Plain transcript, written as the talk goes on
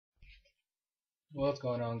What's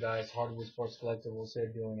going on, guys? Hardwood Sports Collectibles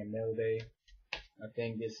here doing a mail day. I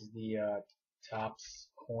think this is the Topps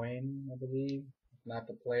coin, I believe. Not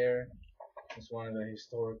the player. It's one of the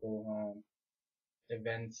historical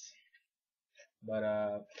events.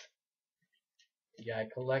 But yeah, I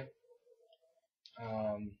collect.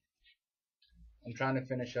 Um, I'm trying to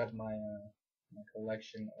finish up my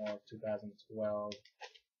collection of 2012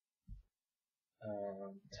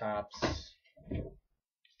 Topps.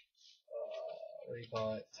 What do you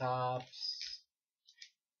call it? Topps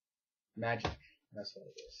Magic. That's what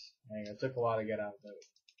it is. It took a while to get out, but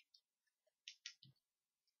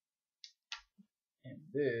and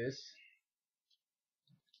this,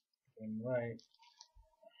 and right.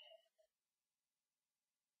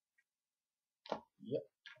 Yep,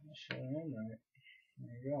 I'm sure I'm right.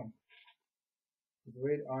 There you go.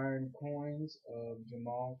 GridIron coins of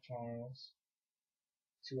Jamaal Charles,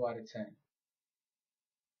 2 out of 10.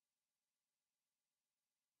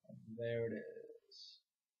 There it is.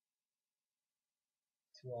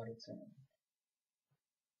 2 out of 10.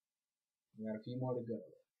 We got a few more to go.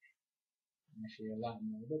 Actually, a lot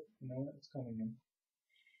more, but you know what? It's coming in.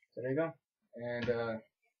 So there you go. And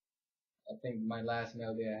I think my last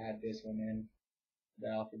mail day I had this one in, the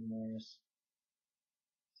Alfred Morris.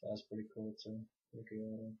 So that's pretty cool too. Pretty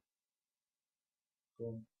cool.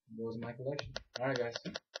 Cool. Goes in my collection. Alright, guys.